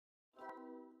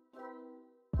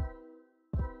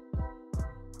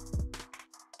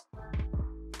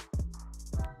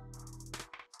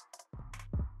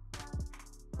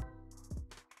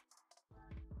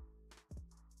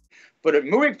But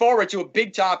moving forward to a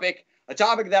big topic, a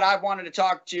topic that I've wanted to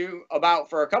talk to you about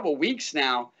for a couple weeks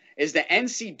now is the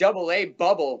NCAA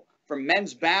bubble for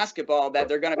men's basketball that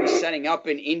they're going to be setting up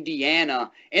in Indiana,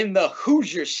 in the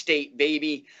Hoosier State,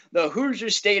 baby. The Hoosier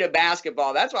State of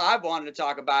basketball. That's why I've wanted to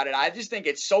talk about it. I just think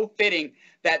it's so fitting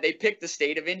that they picked the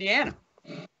state of Indiana.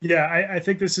 Yeah, I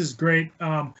think this is great.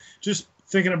 Just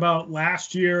thinking about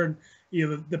last year, and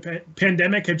the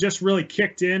pandemic had just really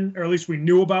kicked in, or at least we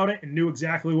knew about it and knew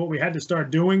exactly what we had to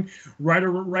start doing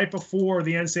right before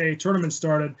the NCAA tournament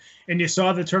started, and you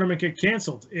saw the tournament get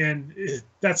canceled. And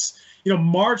that's,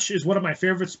 March is one of my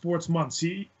favorite sports months.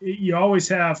 You always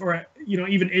have, or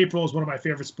even April is one of my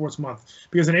favorite sports months,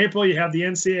 because in April you have the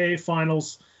NCAA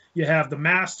finals, you have the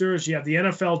Masters, you have the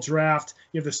NFL draft,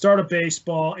 you have the start of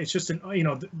baseball. It's just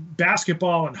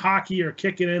basketball and hockey are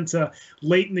kicking into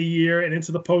late in the year and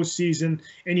into the postseason,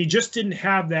 and you just didn't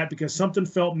have that because something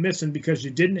felt missing because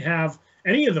you didn't have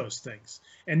any of those things.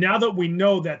 And now that we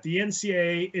know that the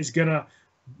NCAA is going to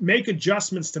make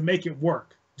adjustments to make it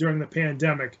work during the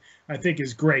pandemic, I think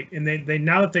is great. And they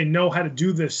now that they know how to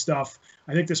do this stuff,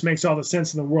 I think this makes all the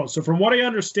sense in the world. So from what I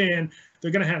understand,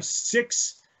 they're going to have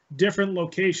 6 different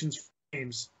locations for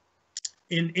games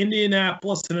in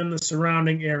Indianapolis and in the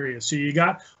surrounding areas. So you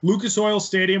got Lucas Oil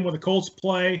Stadium where the Colts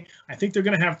play. I think they're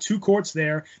going to have 2 courts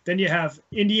there. Then you have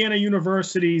Indiana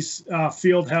University's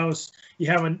field house. You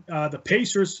have the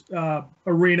Pacers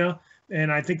arena, and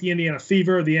I think the Indiana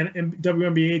Fever, the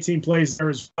WNBA team plays there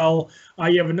as well.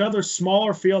 You have another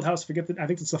smaller field house. I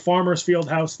think it's the Farmers Field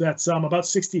House. That's about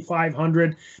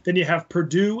 6,500. Then you have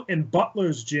Purdue and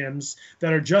Butler's gyms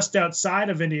that are just outside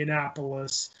of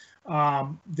Indianapolis,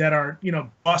 that are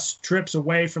bus trips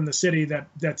away from the city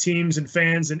that teams and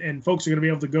fans and folks are going to be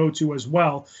able to go to as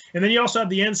well. And then you also have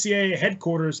the NCAA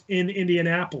headquarters in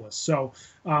Indianapolis. So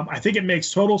I think it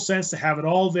makes total sense to have it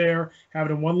all there, have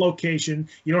it in one location.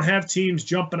 You don't have teams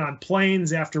jumping on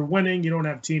planes after winning. You don't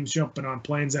have teams jumping on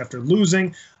planes after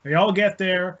losing. They all get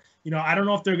there. I don't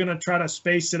know if they're going to try to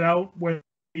space it out where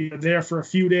they're there for a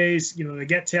few days. They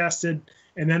get tested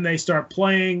and then they start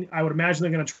playing. I would imagine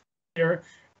they're going to try there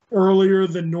earlier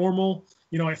than normal.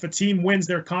 If a team wins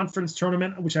their conference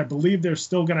tournament, which I believe they're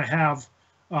still going to have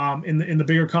in the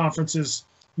bigger conferences,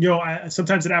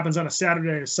 sometimes it happens on a Saturday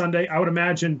or Sunday. I would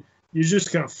imagine you're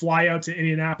just going to fly out to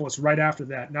Indianapolis right after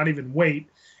that, not even wait,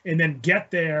 and then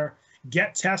get there,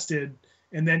 get tested,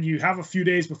 and then you have a few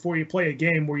days before you play a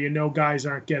game where guys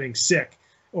aren't getting sick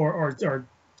or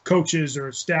coaches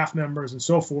or staff members and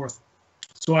so forth.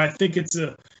 So I think it's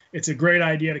a great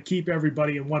idea to keep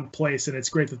everybody in one place, and it's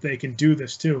great that they can do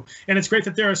this too. And it's great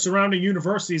that there are surrounding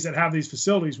universities that have these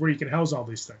facilities where you can house all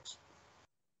these things.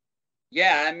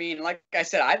 Yeah, I mean, like I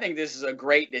said, I think this is a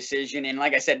great decision. And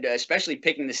like I said, especially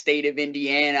picking the state of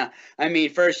Indiana. I mean,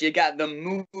 first you got the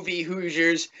movie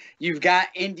Hoosiers. You've got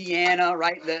Indiana,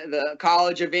 right? The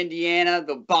College of Indiana,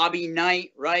 the Bobby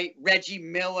Knight, right? Reggie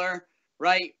Miller,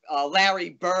 right?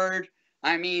 Larry Bird.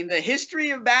 I mean, the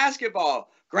history of basketball.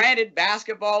 Granted,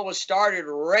 basketball was started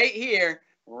right here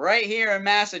in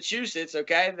Massachusetts,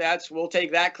 okay? We'll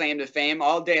take that claim to fame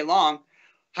all day long.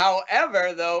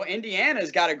 However, though, Indiana's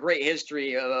got a great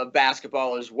history of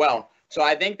basketball as well. So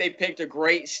I think they picked a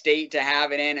great state to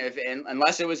have it in,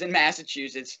 unless it was in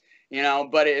Massachusetts,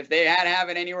 but if they had to have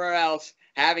it anywhere else,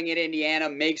 having it in Indiana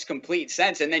makes complete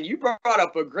sense. And then you brought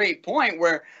up a great point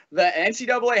where the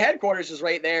NCAA headquarters is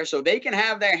right there, so they can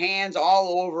have their hands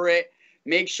all over it,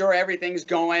 make sure everything's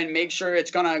going, make sure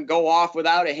it's going to go off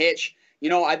without a hitch.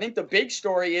 I think the big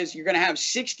story is you're going to have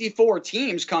 64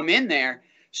 teams come in there,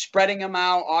 spreading them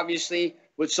out, obviously,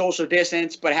 with social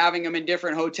distance, but having them in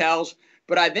different hotels.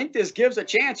 But I think this gives a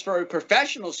chance for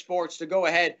professional sports to go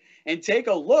ahead and take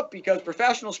a look, because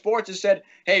professional sports has said,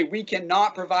 hey, we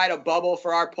cannot provide a bubble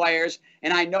for our players.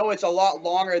 And I know it's a lot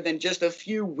longer than just a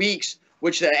few weeks,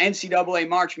 which the NCAA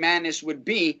March Madness would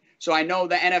be. So I know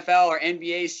the NFL or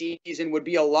NBA season would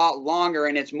be a lot longer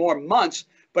and it's more months.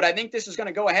 But I think this is going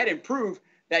to go ahead and prove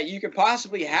that you could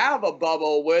possibly have a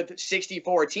bubble with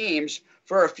 64 teams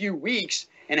for a few weeks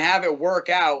and have it work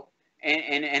out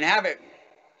and have it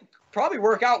probably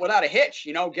work out without a hitch.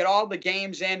 Get all the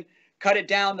games in, cut it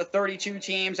down to 32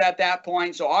 teams at that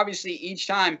point. So obviously each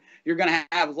time you're going to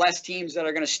have less teams that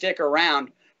are going to stick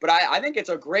around. But I think it's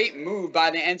a great move by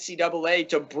the NCAA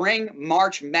to bring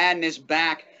March Madness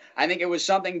back. I think it was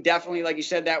something definitely, like you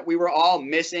said, that we were all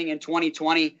missing in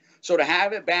 2020. So to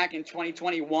have it back in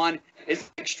 2021 is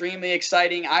extremely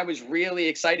exciting. I was really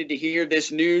excited to hear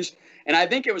this news. And I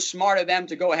think it was smart of them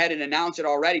to go ahead and announce it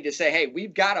already, to say, hey,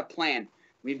 we've got a plan.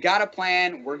 We've got a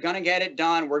plan. We're going to get it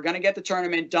done. We're going to get the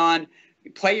tournament done.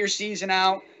 Play your season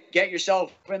out. get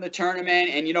yourself in the tournament,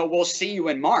 and, we'll see you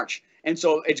in March. And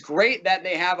so it's great that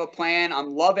they have a plan.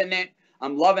 I'm loving it.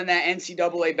 I'm loving that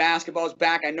NCAA basketball is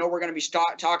back. I know we're going to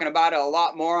be talking about it a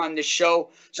lot more on this show.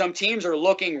 Some teams are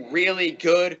looking really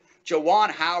good. Jawan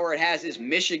Howard has his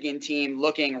Michigan team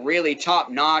looking really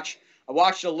top-notch. I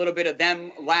watched a little bit of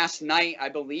them last night. I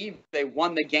believe they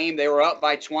won the game. They were up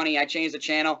by 20. I changed the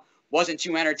channel. Wasn't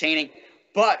too entertaining.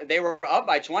 But they were up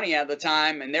by 20 at the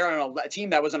time, and they're on a team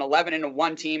that was an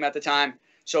 11-1 team at the time.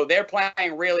 So they're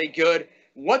playing really good.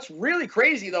 What's really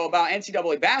crazy, though, about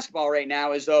NCAA basketball right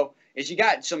now is you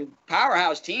got some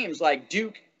powerhouse teams like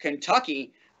Duke,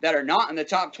 Kentucky that are not in the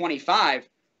top 25.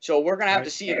 So we're going to have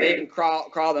to see if they can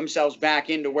crawl themselves back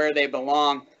into where they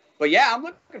belong. But, yeah, I'm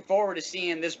looking forward to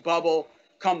seeing this bubble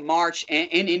come March in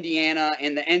Indiana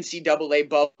in the NCAA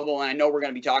bubble, and I know we're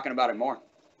going to be talking about it more.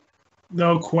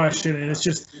 No question. And it's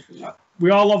just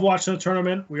we all love watching the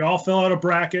tournament. We all fill out a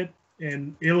bracket.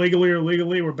 And illegally or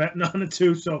legally, we're betting on it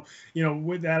too. So,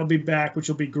 that'll be back, which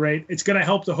will be great. It's going to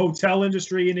help the hotel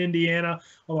industry in Indiana,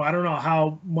 although I don't know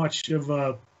how much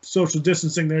of social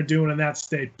distancing they're doing in that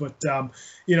state. But,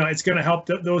 it's going to help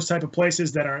those type of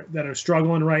places that are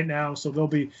struggling right now. So they'll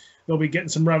be getting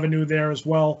some revenue there as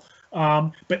well.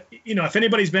 But, if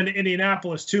anybody's been to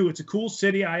Indianapolis too, it's a cool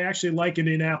city. I actually like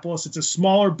Indianapolis. It's a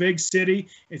smaller, big city.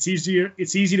 It's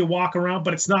easy to walk around,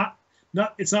 but it's not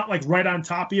like right on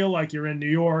top of you like you're in New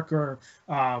York or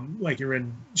like you're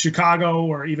in Chicago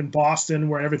or even Boston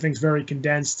where everything's very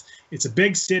condensed. It's a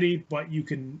big city, but you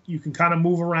can kind of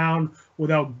move around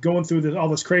without going through all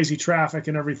this crazy traffic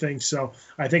and everything. So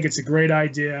I think it's a great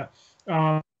idea.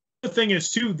 The thing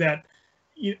is too that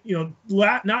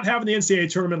not having the NCAA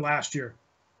tournament last year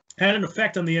had an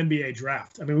effect on the NBA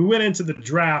draft. I mean, we went into the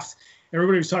draft,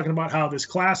 everybody was talking about how this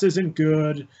class isn't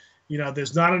good.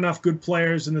 There's not enough good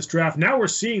players in this draft. Now we're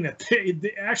seeing that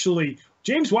they actually,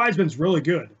 James Wiseman's really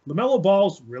good. LaMelo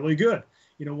Ball's really good.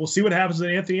 We'll see what happens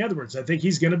with Anthony Edwards. I think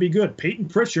he's going to be good. Peyton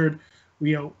Pritchard,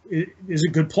 is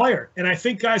a good player. And I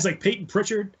think guys like Peyton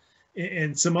Pritchard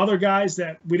and some other guys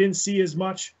that we didn't see as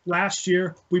much last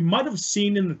year, we might have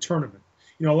seen in the tournament.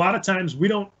 A lot of times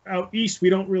out east, we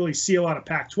don't really see a lot of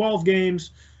Pac-12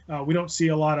 games. We don't see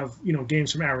a lot of,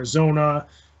 games from Arizona,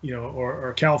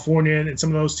 or California and some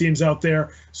of those teams out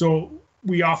there. So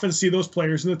we often see those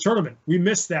players in the tournament. We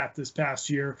missed that this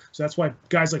past year. So that's why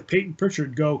guys like Peyton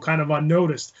Pritchard go kind of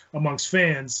unnoticed amongst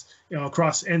fans,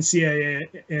 across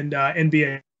NCAA and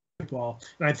NBA basketball.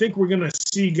 And I think we're going to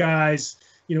see guys,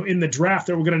 in the draft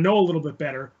that we're going to know a little bit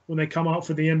better when they come out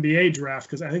for the NBA draft,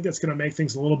 because I think that's going to make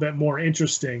things a little bit more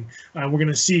interesting. We're going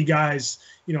to see guys,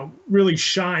 really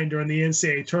shine during the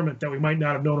NCAA tournament that we might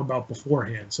not have known about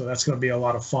beforehand. So that's going to be a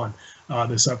lot of fun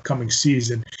this upcoming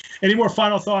season. Any more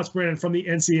final thoughts, Brandon, from the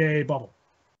NCAA bubble?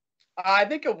 I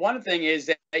think one thing is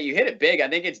that you hit it big. I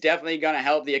think it's definitely going to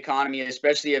help the economy,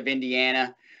 especially of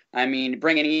Indiana. I mean,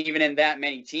 bringing even in that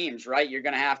many teams, right? You're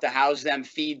going to have to house them,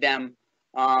 feed them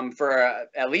for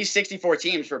at least 64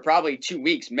 teams for probably 2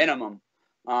 weeks minimum.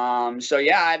 So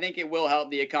yeah, I think it will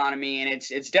help the economy, and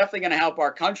it's definitely going to help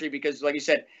our country because, like you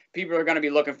said, people are going to be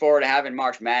looking forward to having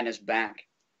March Madness back.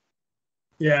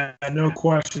 Yeah, no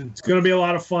question. It's going to be a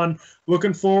lot of fun.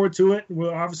 Looking forward to it.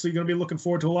 We're obviously going to be looking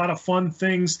forward to a lot of fun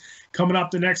things coming up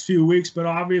the next few weeks, but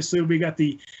obviously we got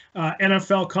the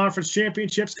NFL Conference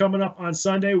Championships coming up on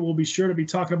Sunday. We'll be sure to be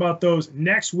talking about those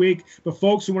next week. But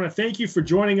folks, we want to thank you for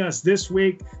joining us this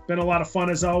week. Been a lot of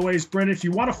fun as always. Brendan, if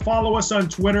you want to follow us on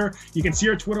Twitter, you can see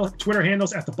our Twitter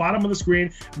handles at the bottom of the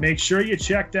screen. Make sure you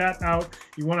check that out.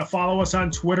 You want to follow us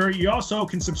on Twitter. You also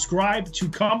can subscribe to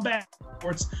Comeback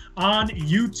Sports on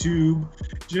YouTube.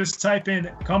 Just type in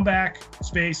Comeback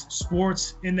Space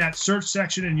Sports in that search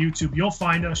section in YouTube. You'll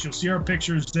find us. You'll see our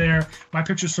pictures there. My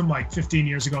picture's from like 15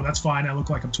 years ago. That's fine. I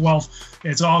look like I'm 12.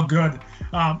 It's all good.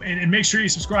 And make sure you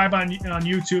subscribe on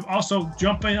YouTube. Also,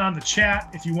 jump in on the chat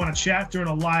if you want to chat during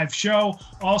a live show.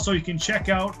 Also, you can check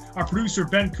out our producer,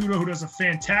 Ben Kudo, who does a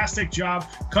fantastic job,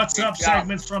 cuts up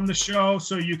segments from the show,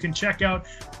 so you can check out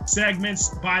segments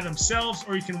by themselves,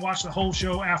 or you can watch the whole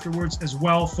show afterwards as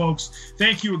well, folks.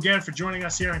 Thank you again for joining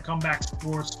us here on Comeback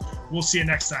Sports. We'll see you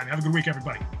next time. Have a good week,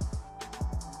 everybody.